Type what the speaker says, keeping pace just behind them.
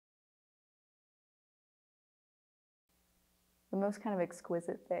the most kind of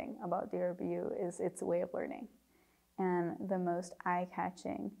exquisite thing about DRBU is its way of learning. And the most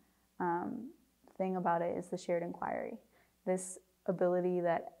eye-catching thing about it is the shared inquiry. This ability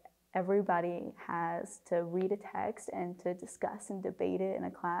that everybody has to read a text and to discuss and debate it in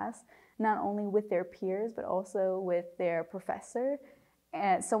a class, not only with their peers, but also with their professor,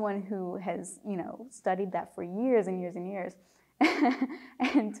 and someone who has, studied that for years and years and years.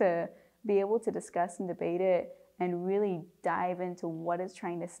 And to be able to discuss and debate it and really dive into what it's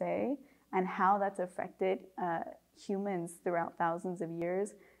trying to say and how that's affected humans throughout thousands of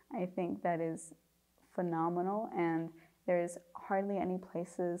years, I think that is phenomenal. And there's hardly any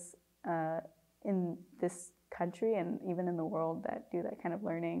places in this country and even in the world that do that kind of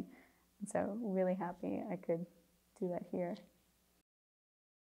learning. And so really happy I could do that here.